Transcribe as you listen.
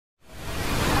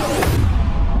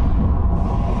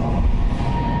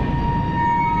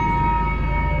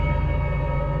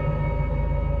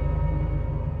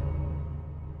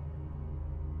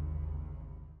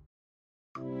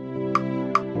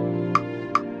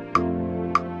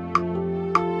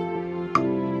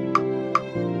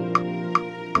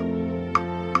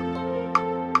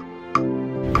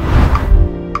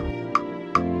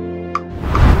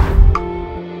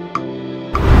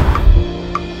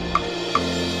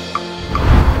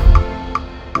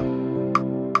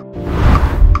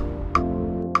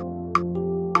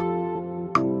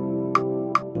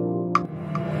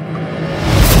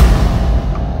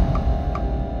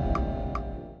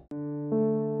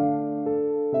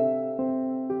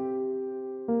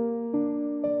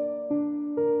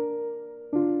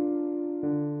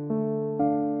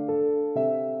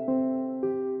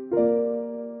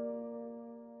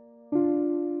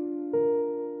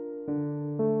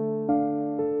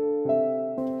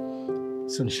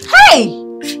Sunshine. Hey!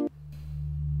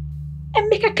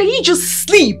 Emeka, can you just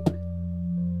sleep?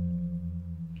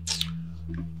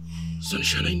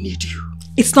 Sunshine, I need you.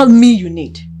 It's not me you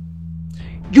need.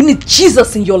 You need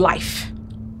Jesus in your life.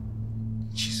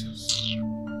 Jesus.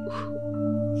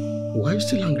 Why are you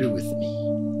still angry with me?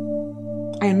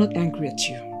 I am not angry at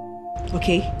you.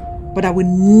 Okay? But I will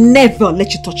never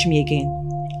let you touch me again.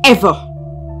 Ever.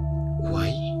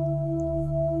 Why?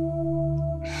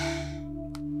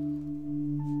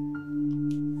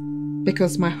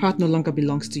 Because my heart no longer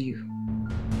belongs to you.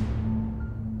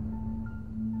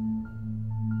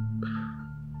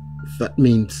 That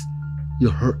means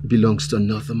your heart belongs to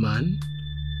another man?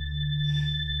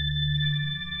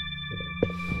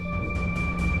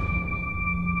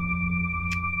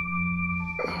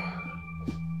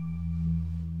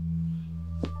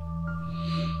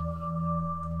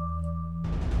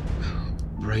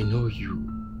 But I know you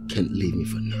can't leave me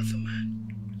for another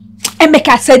man.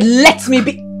 Emeka said, let me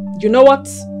be. You know what?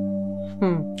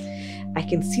 I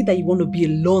can see that you want to be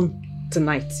alone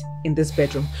tonight in this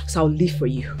bedroom, so I'll leave for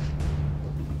you.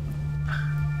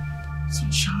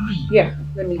 Sunshine. Yeah,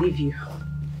 let me leave you.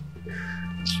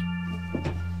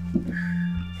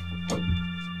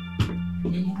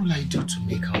 What will I do to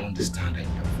make her understand I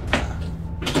love her?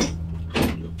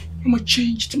 I'm a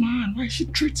changed man. Why is she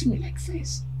treating me like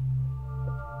this?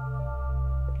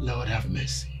 Lord have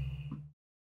mercy.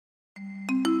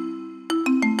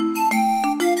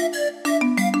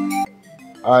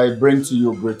 I bring to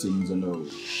you greetings and all.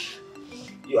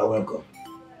 You are welcome.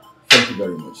 Thank you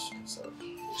very much, sir.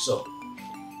 So,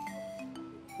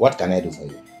 what can I do for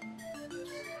you?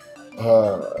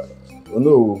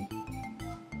 No.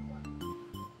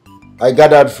 I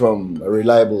gathered from a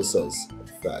reliable source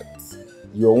that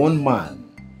you're one man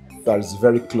that is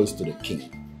very close to the king.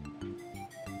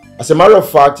 As a matter of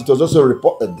fact, it was also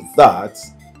reported that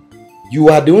you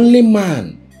are the only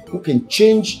man who can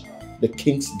change the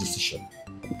king's decision.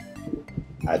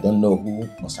 I don't know who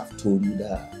must have told you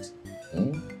that.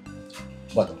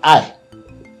 But I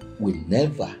will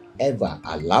never ever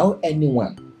allow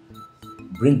anyone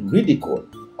bring ridicule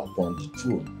upon the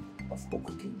throne of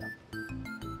Oko Kingdom.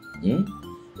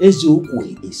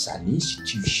 SUNYRICHY is an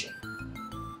institution.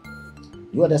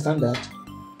 You understand that?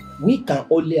 We can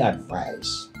only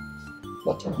advise,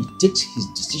 but he takes his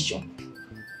decision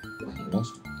when he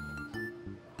wants to.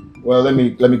 Well, let me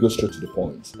go straight to the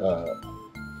point.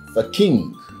 The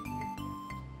king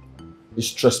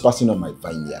is trespassing on my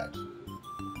vineyard.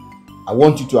 I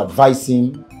want you to advise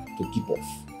him to keep off.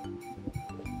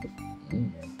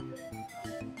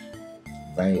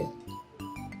 Vineyard.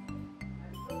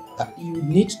 You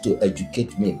need to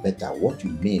educate me better what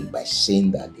you mean by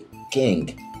saying that the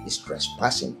king is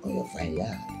trespassing on your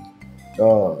vineyard.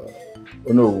 Oh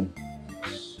no.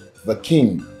 The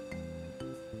king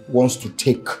wants to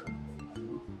take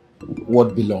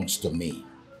what belongs to me.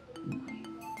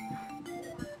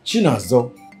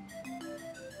 Chinazo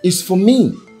is for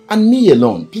me and me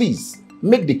alone. Please,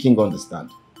 make the king understand.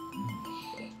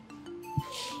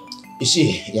 You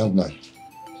see, young man,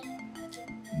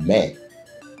 men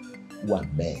who are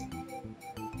men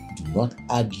do not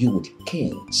argue with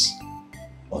kings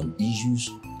on issues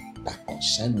that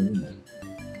concern women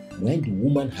when the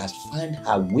woman has found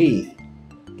her way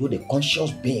to the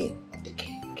conscious being of the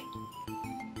king.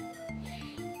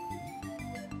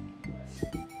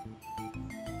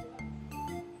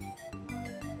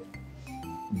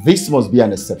 This must be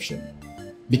an exception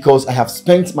because I have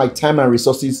spent my time and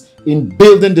resources in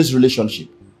building this relationship.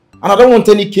 And I don't want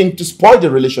any king to spoil the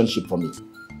relationship for me.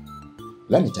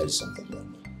 Let me tell you something,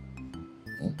 young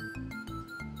man.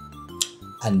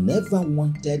 I never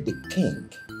wanted the king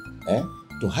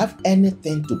to have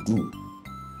anything to do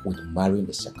with marrying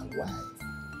the second wife.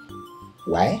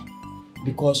 Why?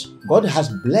 Because God has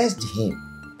blessed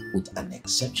him with an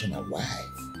exceptional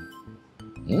wife.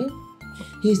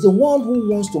 He's the one who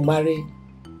wants to marry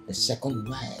the second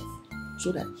wife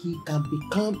so that he can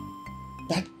become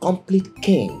that complete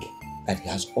king that he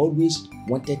has always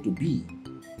wanted to be.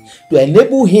 To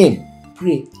enable him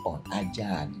pray on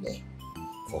Ajane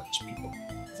for his people,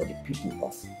 for the people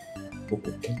of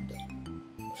Oko Kingdom.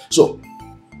 So,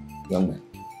 young man,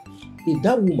 if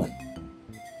that woman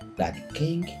that the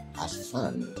king has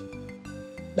found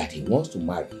that he wants to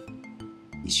marry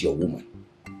is your woman,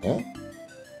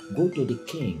 go to the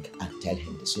king and tell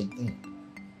him the same thing.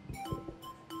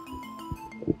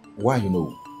 Why, you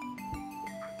know?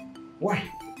 Why?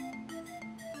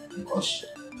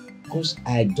 Because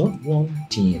I don't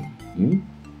want him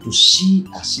to see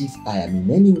as if I am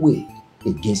in any way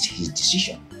against his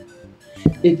decision.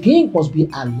 A king must be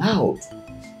allowed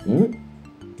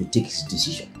to take his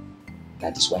decision.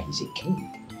 That is why he's a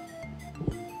king.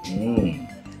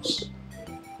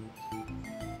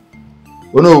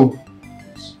 Oh no,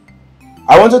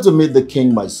 I wanted to meet the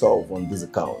king myself on this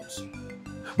account.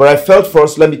 But I felt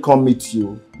first, let me come meet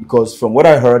you, because from what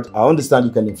I heard, I understand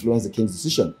you can influence the king's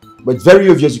decision. But it's very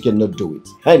obvious you cannot do it.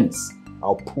 Hence,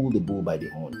 I'll pull the bull by the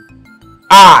horn.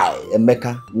 I,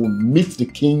 Emeka, will meet the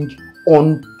king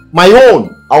on my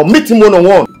own. I'll meet him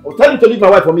one-on-one. I'll tell him to leave my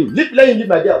wife for me. Let him leave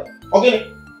my girl.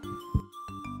 Okay?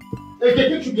 A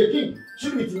king should be a king.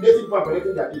 Shouldn't be intimidating people and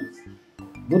collecting their gifts.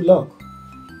 Good luck.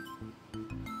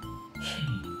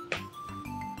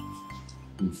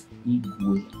 If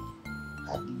Igwe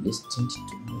had listened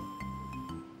to me,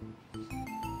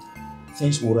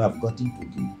 things would have gotten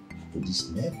to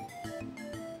this level.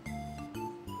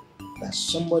 That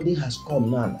somebody has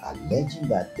come now alleging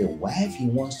that the wife he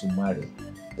wants to marry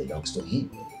belongs to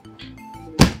him.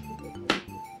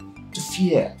 To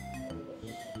fear.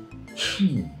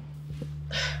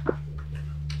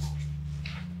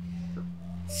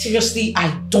 Seriously,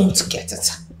 I don't get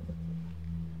it.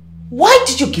 Why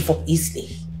did you give up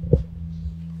easily?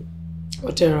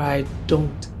 Odera, I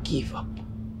don't give up.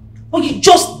 Well, you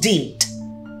just did.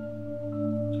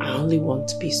 I only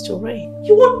want peace to reign.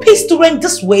 You want peace to reign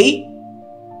this way?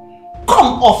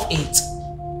 Come off it.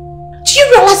 Do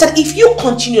you realize that if you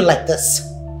continue like this,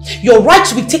 your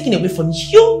rights will be taken away from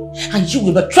you and you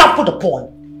will be trampled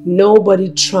upon? Nobody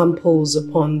tramples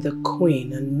upon the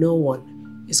queen and no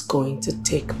one is going to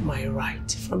take my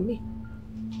right from me.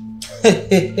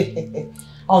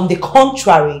 On the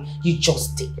contrary, you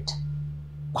just did.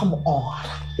 Come on.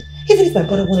 Even if my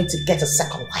brother wanted to get a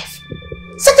second wife,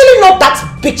 certainly not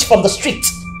that bitch from the street.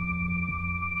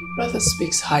 Brother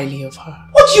speaks highly of her.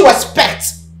 What do you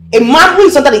expect? A man who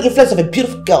is under the influence of a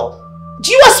beautiful girl.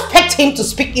 Do you expect him to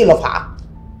speak ill of her?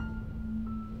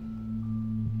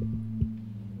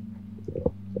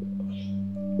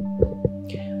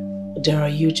 Dara,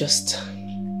 you just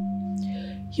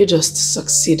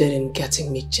succeeded in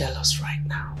getting me jealous right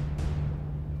now.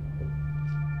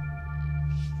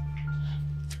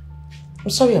 I'm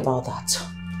sorry about that.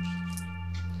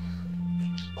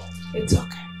 It's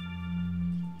okay.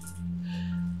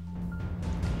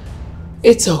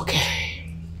 It's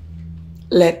okay.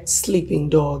 Let sleeping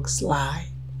dogs lie.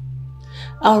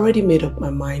 I already made up my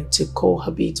mind to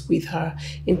cohabit with her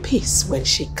in peace when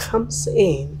she comes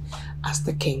in as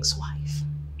the king's wife.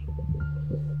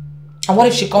 And what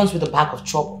if she comes with a bag of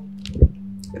trouble?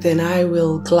 Then I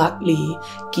will gladly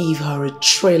give her a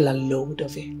trailer load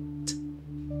of it.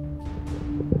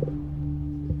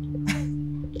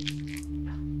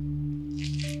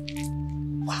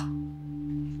 Wow.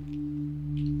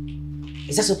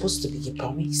 Is that supposed to be a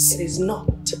promise? It is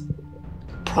not a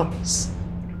promise.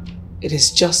 It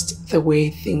is just the way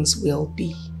things will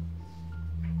be.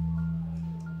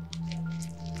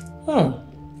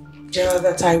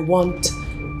 That I want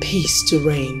peace to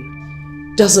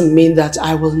reign doesn't mean that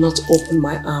I will not open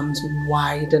my arms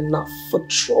wide enough for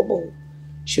trouble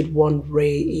should one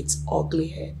rear its ugly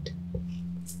head.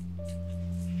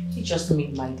 You just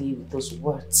made my day with those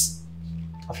words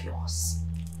of yours.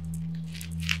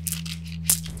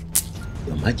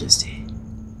 Your Majesty,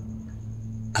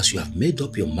 as you have made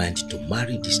up your mind to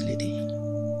marry this lady,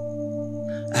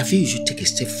 I feel you should take a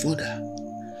step further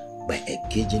by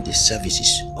engaging the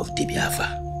services of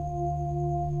Dibiafa.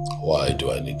 Why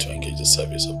do I need to engage the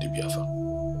service of Dibiafa?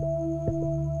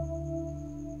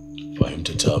 For him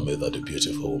to tell me that the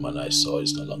beautiful woman I saw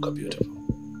is no longer beautiful.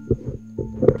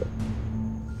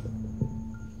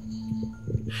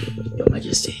 Your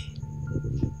Majesty,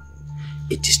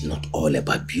 it is not all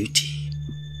about beauty.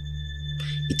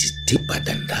 It is deeper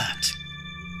than that.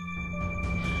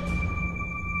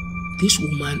 This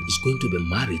woman is going to be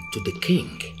married to the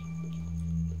king.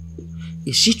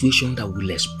 A situation that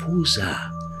will expose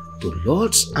her to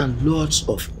lots and lots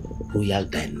of royal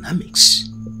dynamics.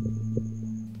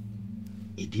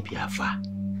 Dibiafa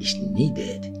is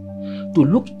needed to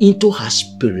look into her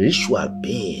spiritual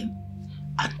being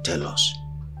and tell us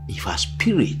if her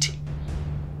spirit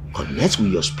connects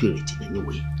with your spirit in any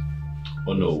way.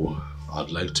 Oh no,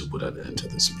 I'd like to put an end to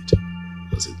this meeting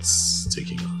because it's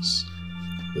taking us.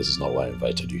 This is not why I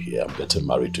invited you here. I'm getting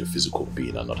married to a physical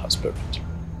being and not her spirit.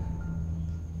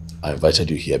 I invited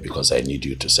you here because I need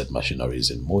you to set machineries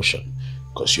in motion,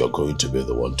 because you're going to be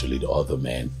the one to lead other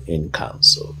men in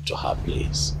council to her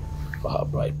place for her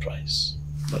bride price.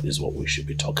 That is what we should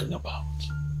be talking about.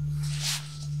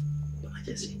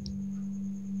 Majesty,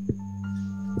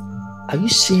 are you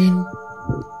saying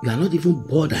you are not even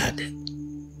bothered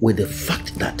with the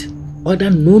fact that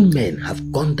other known men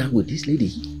have gone down with this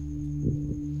lady?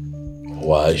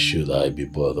 Why should I be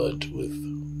bothered with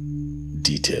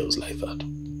details like that?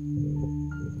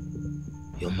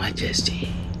 Your Majesty,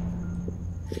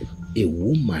 a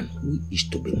woman who is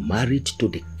to be married to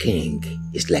the king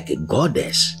is like a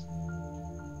goddess,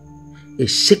 a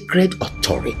sacred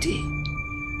authority.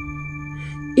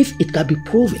 If it can be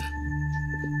proven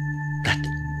that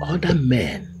other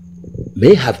men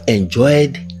may have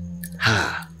enjoyed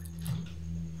her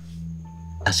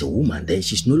as a woman, then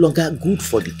she's no longer good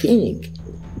for the king.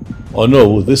 Oh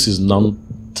no, this is not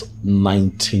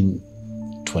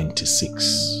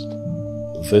 1926.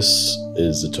 This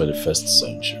is the 21st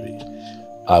century.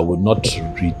 I would not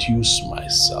reduce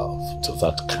myself to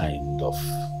that kind of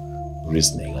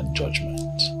reasoning and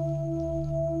judgment.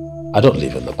 I don't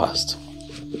live in the past.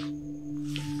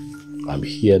 I'm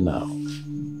here now.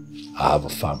 I have a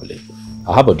family.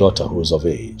 I have a daughter who is of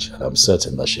age, and I'm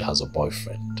certain that she has a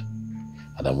boyfriend.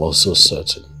 And I'm also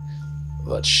certain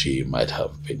that she might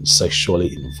have been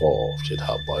sexually involved with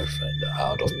her boyfriend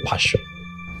out of passion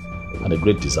and a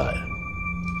great desire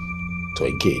to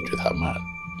engage with her man.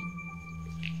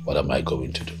 What am I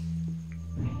going to do?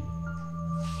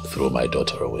 Throw my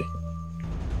daughter away?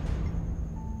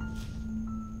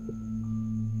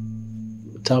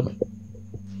 Tell me.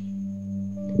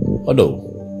 Oh no.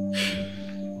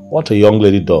 What a young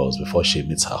lady does before she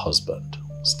meets her husband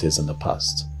stays in the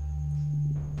past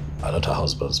and not her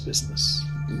husband's business.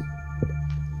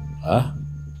 Huh?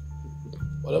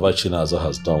 Whatever Chinazo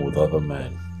has done with other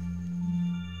men,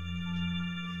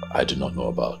 I do not know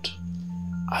about.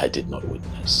 I did not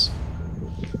witness.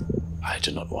 I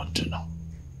do not want to know.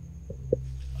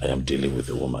 I am dealing with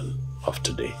the woman of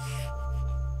today,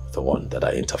 the one that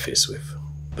I interface with,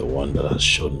 the one that has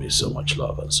shown me so much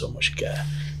love and so much care,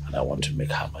 and I want to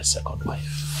make her my second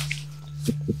wife.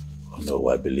 Oh no,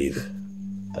 I believe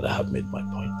that I have made my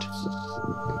point.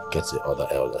 Get the other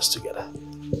elders together.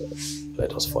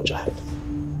 Let us forge ahead.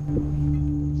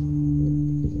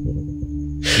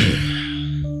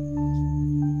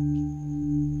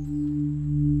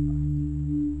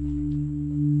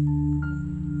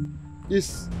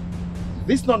 Is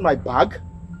this not my bag?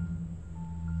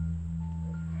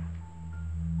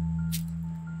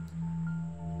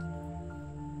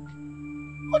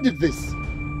 Who did this?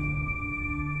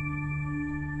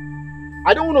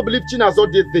 I don't want to believe Chinazo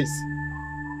did this.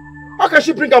 How can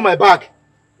she bring out my bag?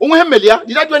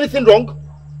 Did I do anything wrong?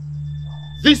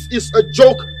 This is a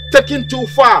joke taken too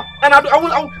far, and I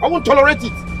won't tolerate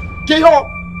it. Keho!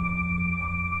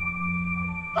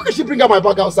 How can she bring out my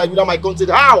bag outside without my consent?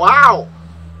 How?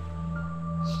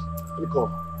 Let me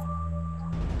call.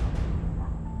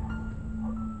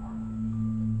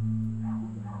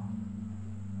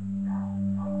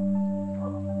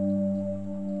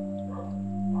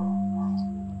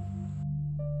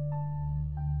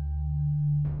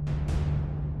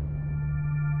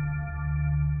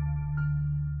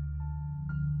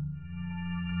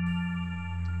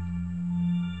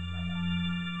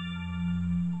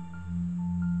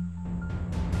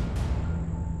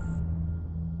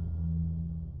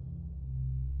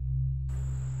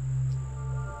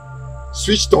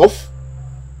 Switched off?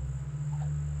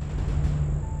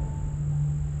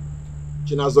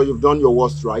 Chinazo, you've done your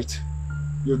worst, right?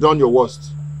 You've done your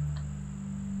worst.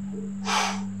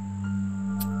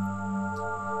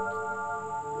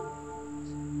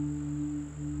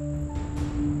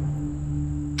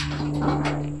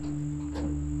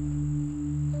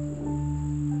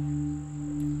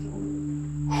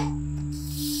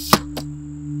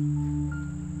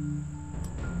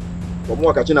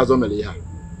 Komua Chinazo meleha.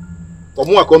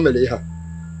 Komua komeleha.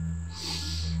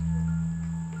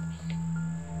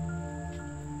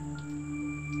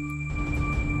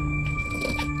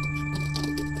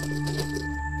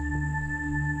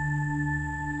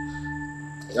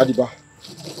 Yadiba.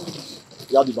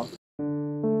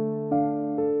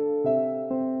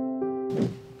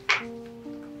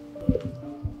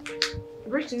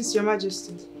 Greetings, Your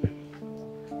Majesty.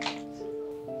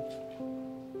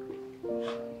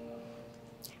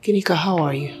 Kinika, how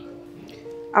are you?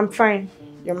 I'm fine,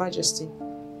 Your Majesty.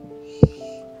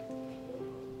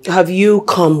 Have you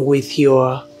come with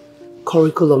your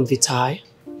curriculum vitae?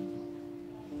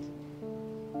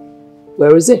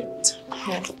 Where is it?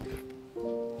 Yeah.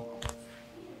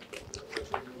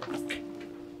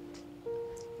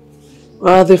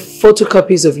 Are the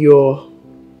photocopies of your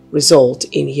result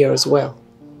in here as well?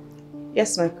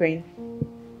 Yes, my queen.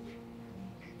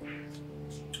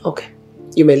 Okay,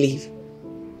 you may leave.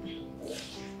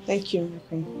 Thank you, my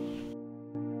queen.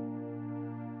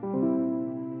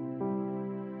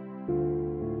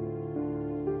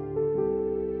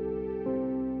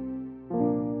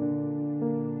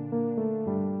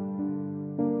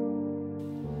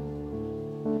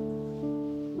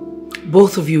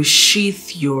 Both of you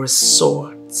sheath your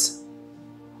swords.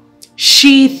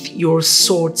 Sheath your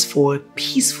swords for a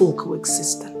peaceful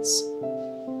coexistence.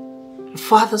 Your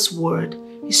father's word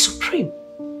is supreme.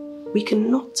 We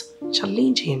cannot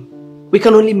challenge him. We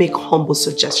can only make humble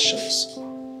suggestions.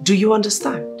 Do you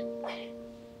understand?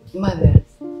 Mother,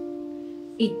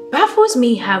 it baffles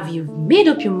me how you've made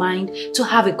up your mind to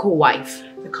have a co-wife.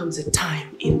 There comes a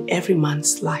time in every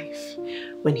man's life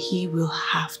when he will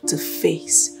have to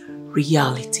face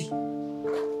reality.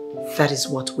 That is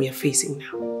what we are facing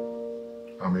now.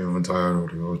 I'm even tired of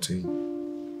the whole thing.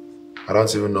 I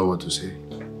don't even know what to say.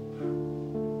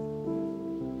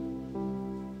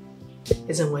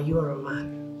 Isn't when you are a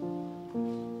man.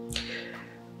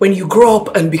 When you grow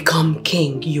up and become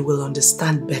king, you will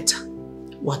understand better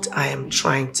what I am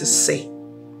trying to say.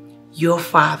 Your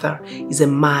father is a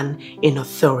man in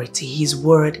authority. His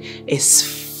word is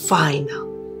final.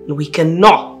 And we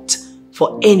cannot,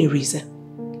 for any reason,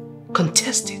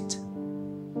 contest it.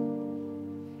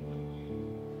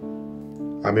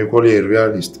 I'm equally a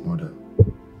realist, mother.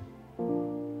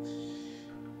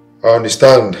 I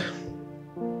understand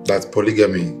that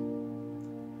polygamy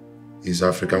is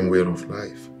African way of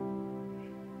life.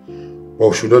 But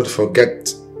we should not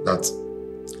forget that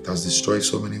it has destroyed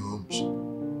so many homes.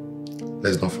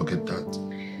 Let's not forget that.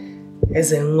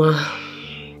 Ezenwa,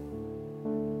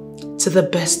 to the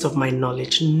best of my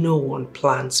knowledge, no one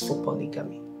plans for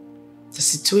polygamy. The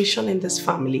situation in this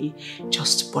family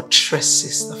just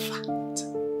buttresses the fact.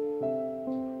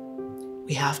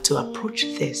 We have to approach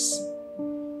this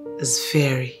as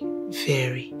very,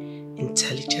 very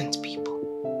intelligent people.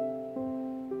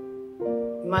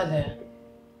 Mother,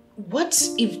 what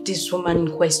if this woman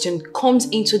in question comes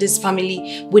into this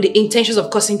family with the intentions of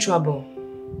causing trouble?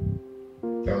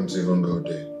 Don't even go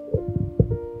there.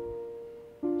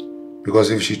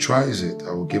 Because if she tries it,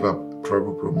 I will give her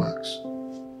trouble pro max.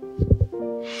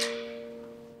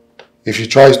 If she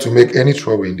tries to make any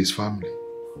trouble in this family,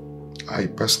 I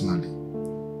personally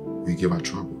will give her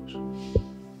troubles.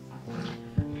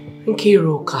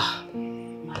 Nkiruka.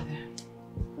 Mother.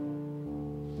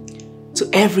 To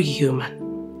every human,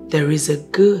 there is a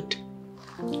good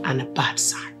and a bad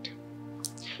side.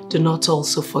 Do not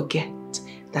also forget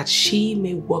that she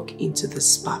may walk into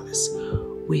this palace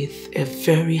with a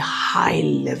very high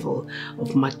level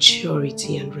of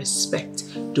maturity and respect.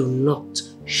 Do not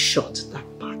shut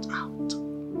that part out.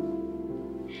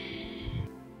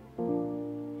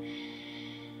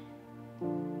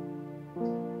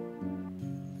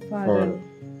 Father.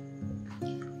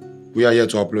 We are here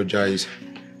to apologize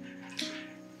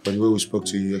for the way we spoke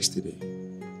to you yesterday.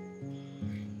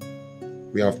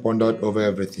 We have pondered over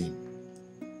everything.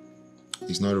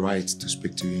 It's not right to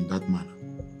speak to you in that manner.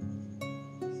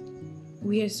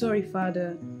 We are sorry,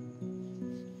 Father.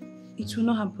 It will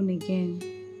not happen again.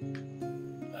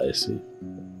 I see.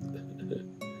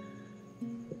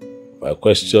 My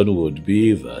question would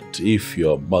be that if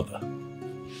your mother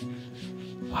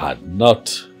had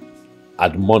not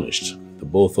admonished the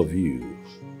both of you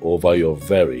over your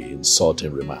very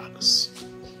insulting remarks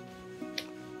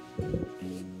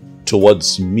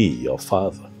towards me, your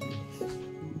father,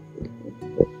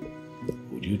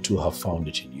 would you two have found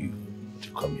it in you to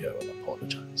come here and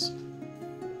apologize?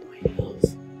 My love,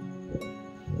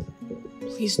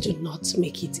 please do not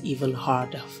make it even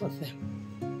harder for them.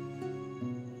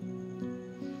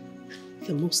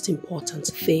 The most important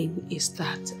thing is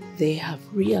that they have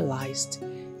realized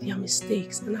their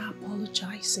mistakes and are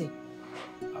apologizing.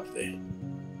 Have they?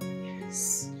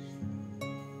 Yes.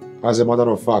 As a matter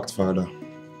of fact, Father,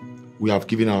 we have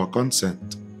given our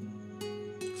consent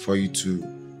for you to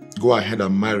go ahead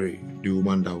and marry the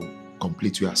woman that will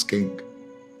complete you as king.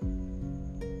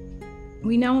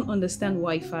 We now understand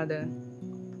why, Father.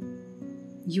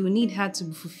 You need her to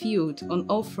be fulfilled on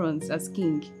all fronts as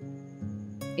king.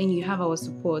 And you have our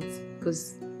support,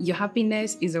 because your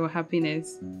happiness is our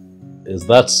happiness. Is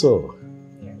that so?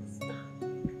 Yes.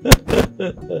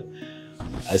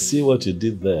 I see what you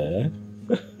did there.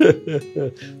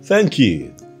 Thank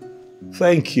you.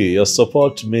 Thank you. Your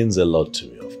support means a lot to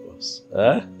me, of course.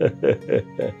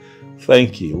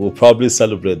 Thank you. We'll probably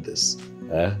celebrate this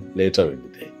later in the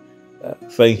day.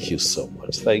 Thank you so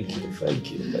much. Thank you.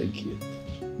 Thank you. Thank you.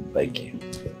 Thank you.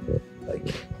 Thank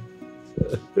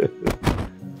you.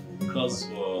 Because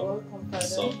for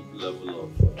some level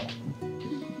of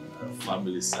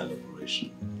family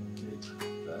celebration.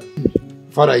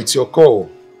 Father, it's your call.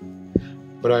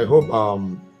 But I hope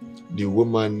the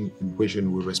woman in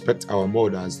question will respect our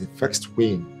mother as the first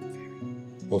queen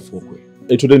of Okwe.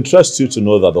 It would interest you to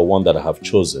know that the one that I have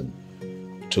chosen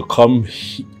to come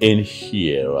in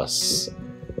here as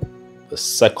the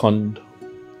second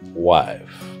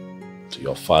wife to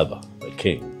your father, the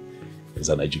king, is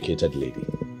an educated lady.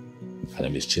 Her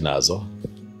name is Chinazo.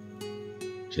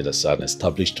 She's an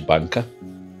established banker.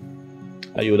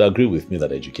 And you would agree with me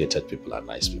that educated people are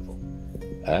nice people.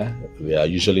 They are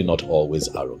usually not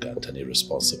always arrogant and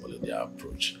irresponsible in their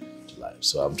approach to life.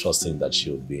 So I'm trusting that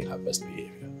she would be in her best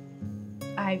behavior.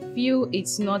 I feel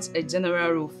it's not a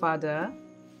general rule, Father.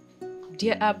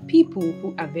 There are people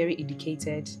who are very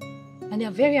educated and they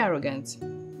are very arrogant.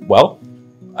 Well,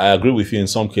 I agree with you. In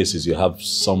some cases, you have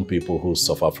some people who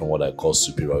suffer from what I call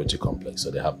superiority complex.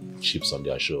 So they have chips on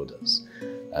their shoulders.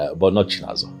 But not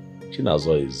Chinazo.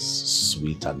 Chinazo is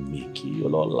sweet and meek.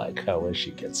 You'll all like her when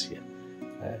she gets here.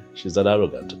 She's not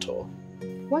arrogant at all.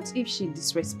 What if she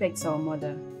disrespects our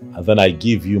mother? And then I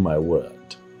give you my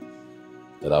word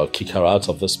that I'll kick her out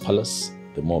of this palace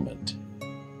the moment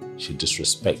she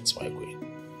disrespects my queen.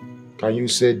 Can you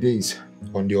say this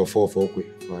on the offer of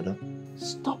Okwe, Father?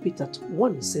 Stop it at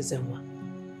once, Ezenwa.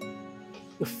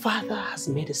 Your father has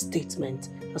made a statement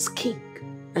as king,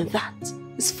 and that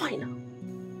is final.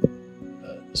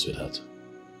 Sweetheart,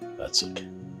 that's okay.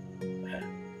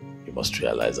 You must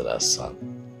realize that our son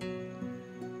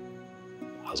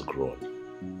has grown.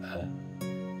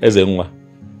 Ezenwa,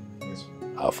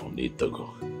 I'm from Etiko.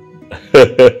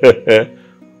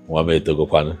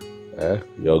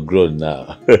 You're grown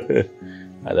now.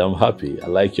 And I'm happy. I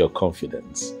like your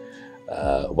confidence.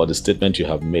 But the statement you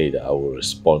have made, I will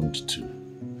respond to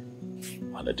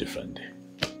on a different day.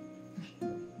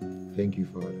 Thank you,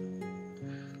 Father.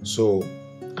 So,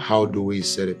 how do we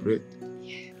celebrate?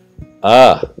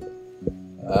 Call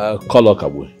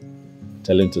Okabwe.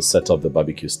 Tell him to set up the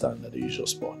barbecue stand at the usual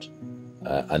spot.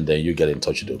 And then you get in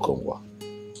touch with the Okongwa.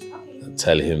 And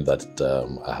tell him that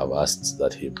I have asked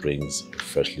that he brings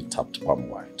freshly tapped palm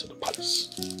wine to the palace.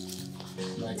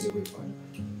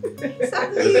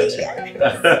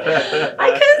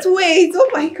 I can't wait. Oh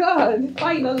my God.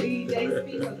 Finally, there's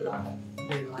been a lot.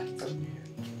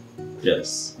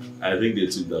 Yes, I think they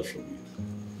took that from you.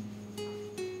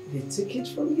 They took it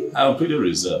from you? I'm pretty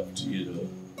reserved, you know.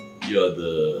 You're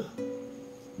the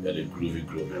groovy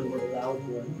one. I'm the loud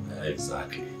one.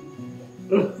 Exactly.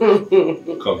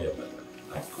 Come here, man.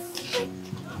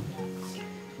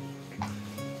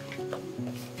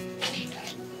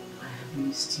 I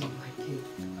missed you, my kid.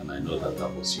 And I know that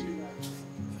that was you.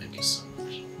 Thank you so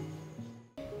much.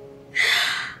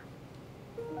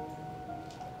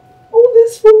 All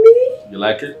this for me? You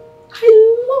like it? I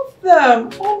love them.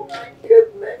 Oh my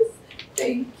goodness.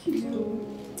 Thank you.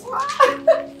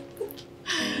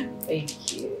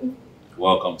 Thank you.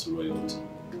 Welcome to royalty.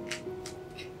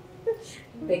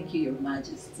 Thank you, Your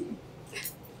Majesty.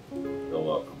 You're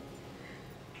welcome.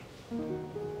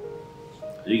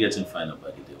 Are you getting finer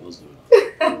by the day? What's going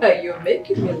on? You're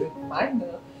making me look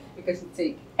finer because you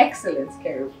take excellent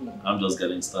care of me. I'm just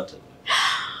getting started.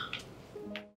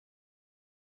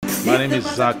 My name is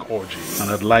Zach Orji,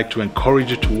 and I'd like to encourage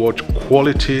you to watch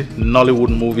quality Nollywood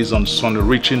movies on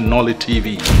SUNYRICHY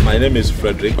NOLLYTV. My name is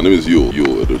Frederick. My name is Yul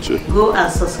Edochie. Go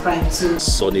and subscribe to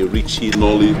SUNYRICHY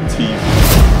NOLLYTV.